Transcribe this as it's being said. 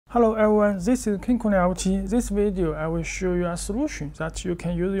Hello everyone, this is KC868-COLB. This video I will show you a solution that you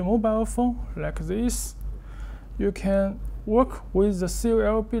can use your mobile phone like this. You can work with the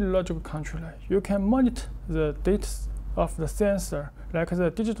COLB logic controller. You can monitor the data of the sensor like the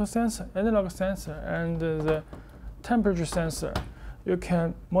digital sensor, analog sensor, and the temperature sensor. You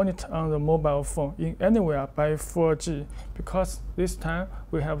can monitor on the mobile phone in anywhere by 4G because this time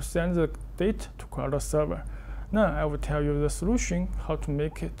we have sent the data to cloud server. Now I will tell you the solution, how to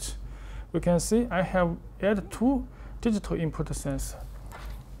make it. We can see I have added two digital input sensors.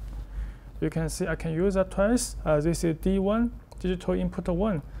 You can see I can use that twice. This is D1, digital input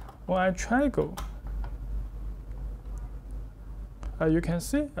 1. When I triangle, you can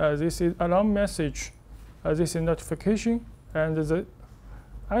see this is alarm message. This is notification, and the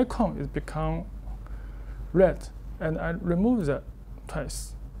icon is become red. And I remove that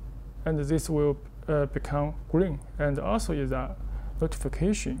twice, and this will become green, and also is a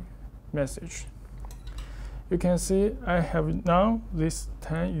notification message. You can see I have now this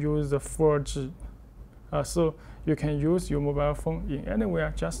time use the 4G. So you can use your mobile phone in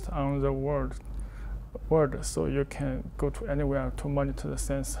anywhere just on the world. So you can go to anywhere to monitor the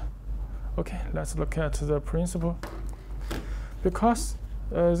sensor. Okay, let's look at the principle. Because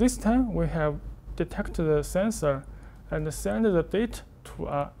this time we have detected the sensor and send the data to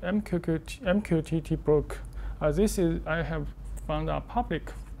a MQTT broker. This is I have found a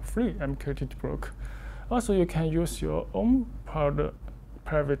public free MQTT broker. Also, you can use your own private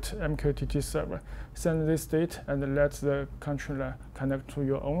MQTT server. Send this data and let the controller connect to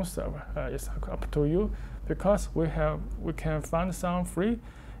your own server. It's up to you because we can find some free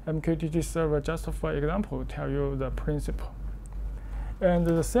MQTT server. Just for example, tell you the principle. And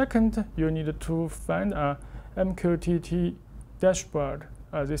the second, you need to find a MQTT Dashboard.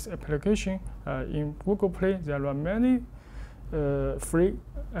 This application in Google Play, there are many free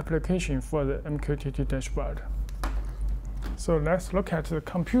applications for the MQTT Dashboard. So let's look at the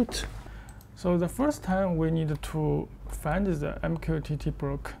compute. So the first time we need to find the MQTT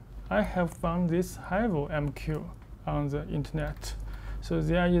broker. I have found this Hive MQ on the internet. So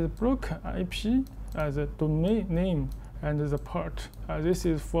there is broker IP as a domain name and the port. This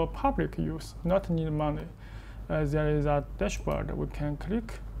is for public use, not need money. There is a dashboard we can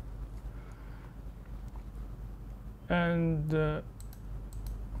click, and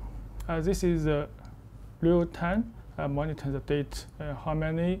this is real time monitor the data, how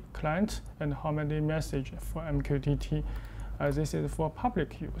many clients and how many messages for MQTT. This is for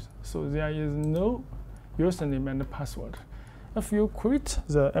public use, so there is no username and password. If you create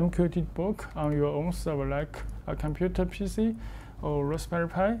the MQTT broker on your own server, like a computer PC, or Raspberry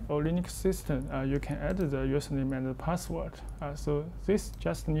Pi or Linux system, you can add the username and the password. So this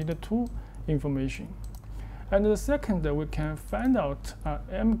just need two information. And the second, we can find out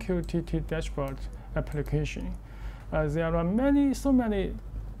MQTT Dashboard application. There are so many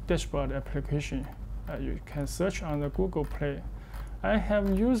dashboard applications. You can search on the Google Play. I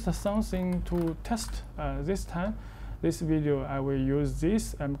have used something to test this time. This video, I will use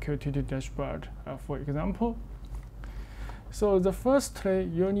this MQTT Dashboard, for example. So the firstly,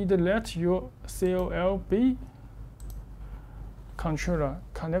 you need to let your COLB controller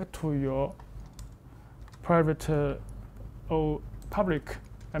connect to your private or public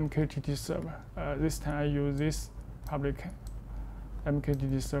MQTT server. This time I use this public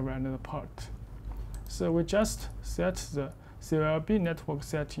MQTT server and the port. So we just set the COLB network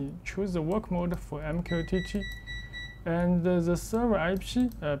setting, choose the work mode for MQTT, and the server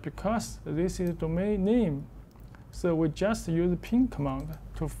IP, because this is domain name. So we just use ping command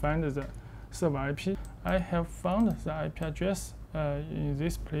to find the server IP. I have found the IP address in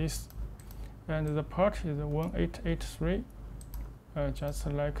this place, and the port is 1883, just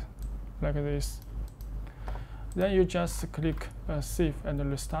like this. Then you just click save and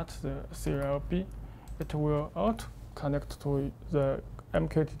restart the COLB. It will auto connect to the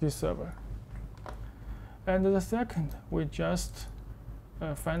MQTT server. And the second, we just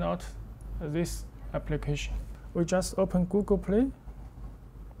find out this application. We just open Google Play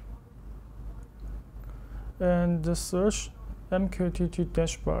and search MQTT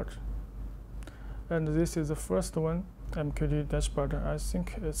Dashboard. And this is the first one, MQTT Dashboard. I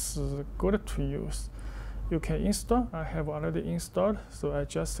think it's good to use. You can install. I have already installed, so I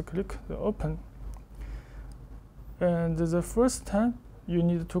just click the open. And the first time, you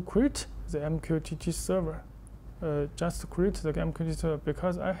need to create the MQTT server. Just create the MQTT server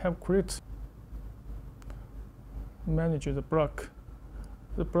because I have created manage the block.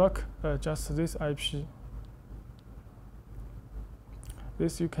 The block just this IP.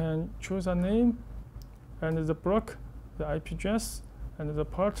 This you can choose a name and the block, the IP address, and the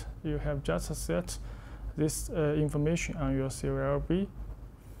port you have just set this information on your COLB,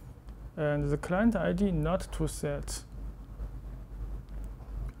 and the client ID not to set,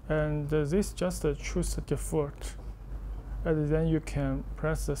 and this just choose the default, and then you can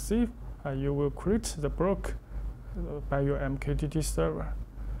press the save, and you will create the block by your MQTT server.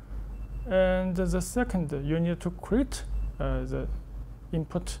 And the second, you need to create the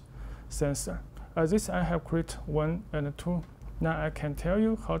input sensor. This I have created 1 and 2. Now I can tell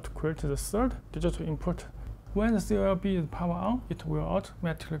you how to create the third digital input. When the COLB is power on, it will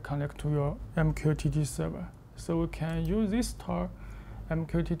automatically connect to your MQTT server. So we can use this tar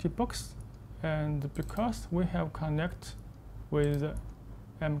MQTT box, and because we have connect with the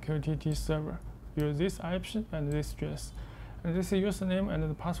MQTT server, use this IP and this address, and this username and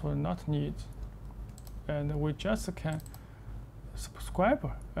the password not need, and we just can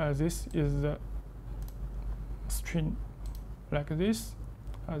subscribe. This is the string like this.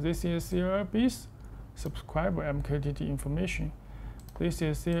 This is COLB's subscriber MQTT information. This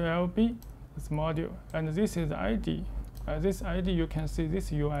is COLB, this module, and this is the ID. This ID you can see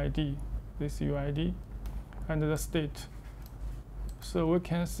this UID, and the state. So we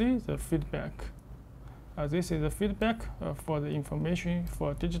can see the feedback. This is the feedback for the information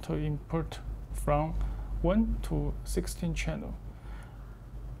for digital input from 1 to 16 channel.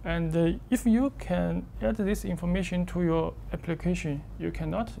 And if you can add this information to your application, you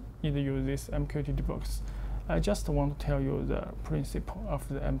cannot need to use this MQTT box. I just want to tell you the principle of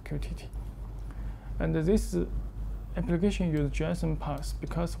the MQTT. And this application uses JSON path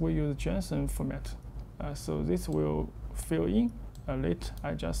because we use JSON format. So this will fill in later.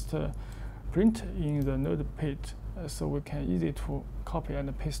 I just print in the node page, so we can easy to copy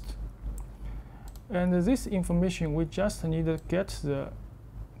and paste. And this information, we just need to get the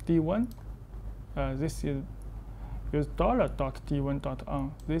D1. This is use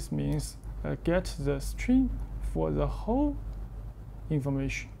 $.D1.on. This means get the string for the whole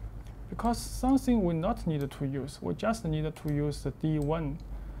information. Because something we not need to use, we just need to use the D1,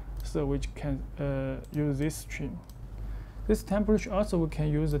 so we can use this string. This temperature also we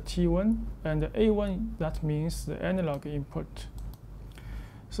can use the T1 and the A1. That means the analog input.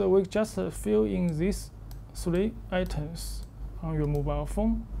 So we just fill in these 3 items on your mobile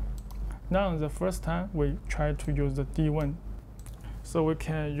phone. Now the first time we try to use the D1. So we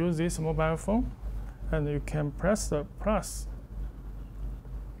can use this mobile phone, and you can press the plus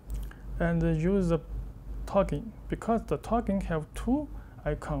and use the toggling, because the toggling have 2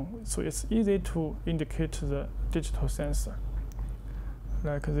 icons, so it's easy to indicate the digital sensor.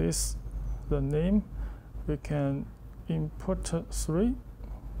 Like this, the name, we can input 3.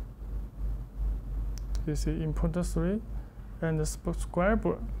 This is input 3, and the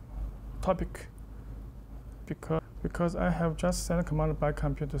subscriber topic. Because I have just sent command by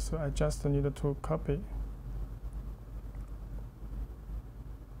computer, so I just needed to copy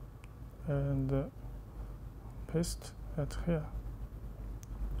and paste it here.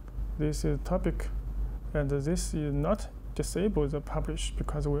 This is topic, and this is not disable the publish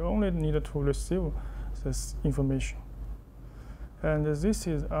because we only need to receive this information. And this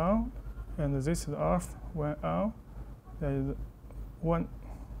is on, and this is off. When on, there is 1,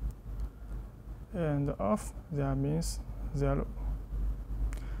 and off, that means 0.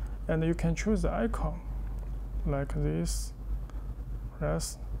 And you can choose the icon like this.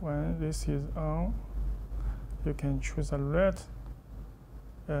 Press when this is on, you can choose a red,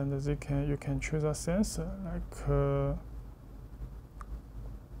 and you can choose a sensor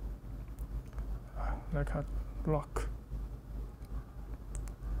like a block.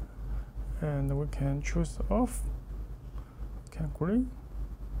 And we can choose off, can green,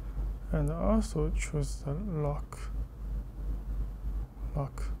 and also choose the lock.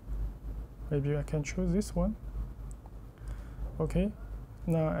 Maybe I can choose this one. Okay,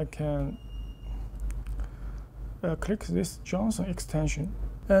 now I can click this Johnson extension,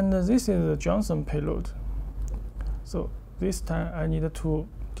 and this is the Johnson payload. So this time I need to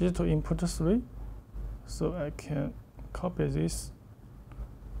digital input 3, so I can copy this.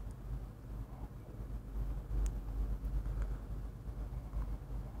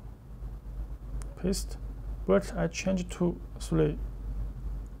 Paste, but I change to 3.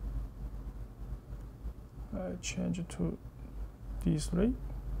 I change to D3,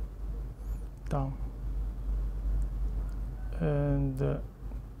 down, and the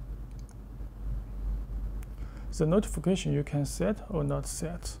notification you can set or not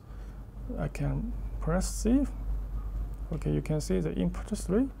set. I can press save. Okay, you can see the input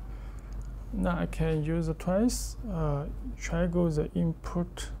 3. Now I can use it twice. Try go the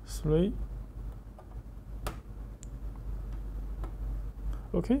input 3.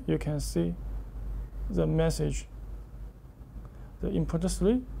 Okay, you can see the message. The input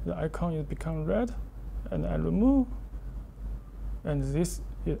 3, the icon is become red, and I remove, and this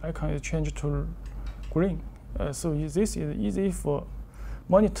icon is changed to green. So this is easy for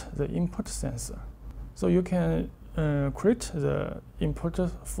monitor the input sensor. So you can create the input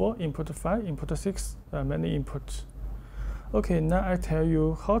 4, input 5, input 6, many inputs. Okay, now I tell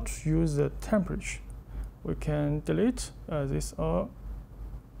you how to use the temperature. We can delete these all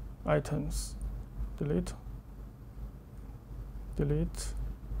items. Delete,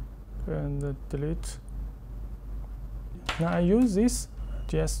 and delete. Now I use this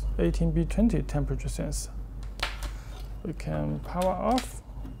GS18B20 temperature sensor. We can power off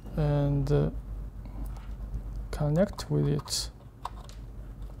and connect with it.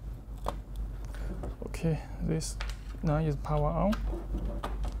 Okay, this now is power on.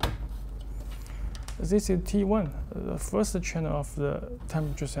 This is T1, the first channel of the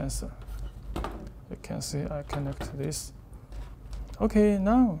temperature sensor. You can see I connect this. Okay,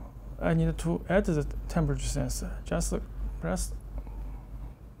 now I need to add the temperature sensor. Just press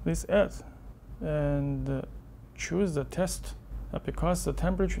this add and choose the test. Because the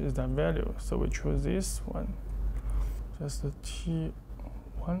temperature is the value, so we choose this one. Just the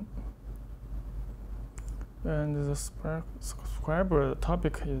T1. And the subscriber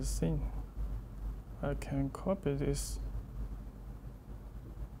topic is seen. I can copy this.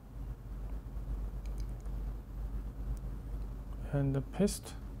 And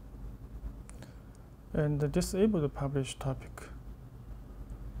paste. And disable the publish topic.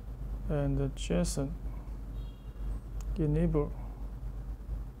 And JSON. Enable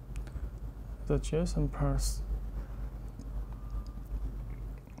the JSON parse.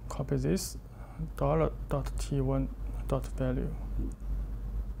 Copy this $.t1.value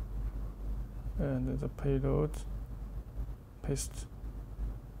and the payload paste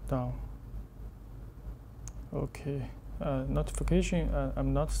down. Okay, notification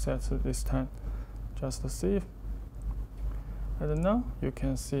I'm not set this time. Just save. And now you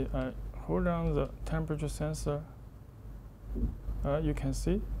can see I hold down the temperature sensor. You can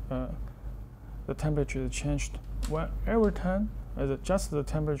see the temperature is changed. Every time just the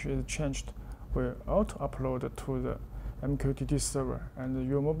temperature is changed, will auto-upload to the MQTT server, and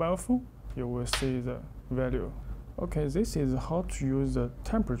your mobile phone, you will see the value. Okay, this is how to use the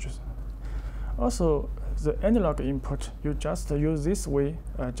temperatures. Also, the analog input, you just use this way,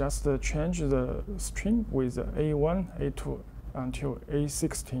 just change the string with A1, A2 until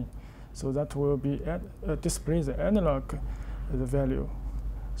A16. So that will be display the analog the value.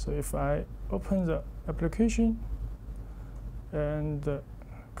 So if I open the application and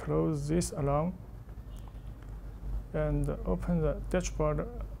close this alarm and open the dashboard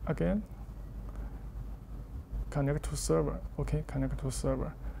again, connect to server. Okay, connect to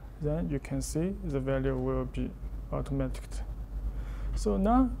server. Then you can see the value will be automatic. So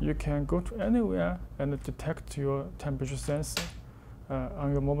now you can go to anywhere and detect your temperature sensor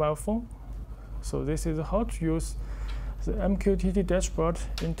on your mobile phone. So this is how to use the MQTT dashboard,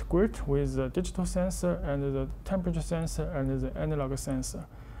 integrate with the digital sensor and the temperature sensor and the analog sensor.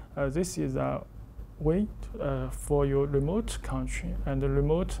 This is a way for your remote country and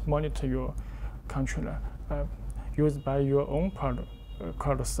remote monitor your controller used by your own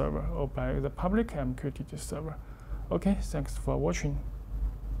cloud server or by the public MQTT server. Okay, thanks for watching.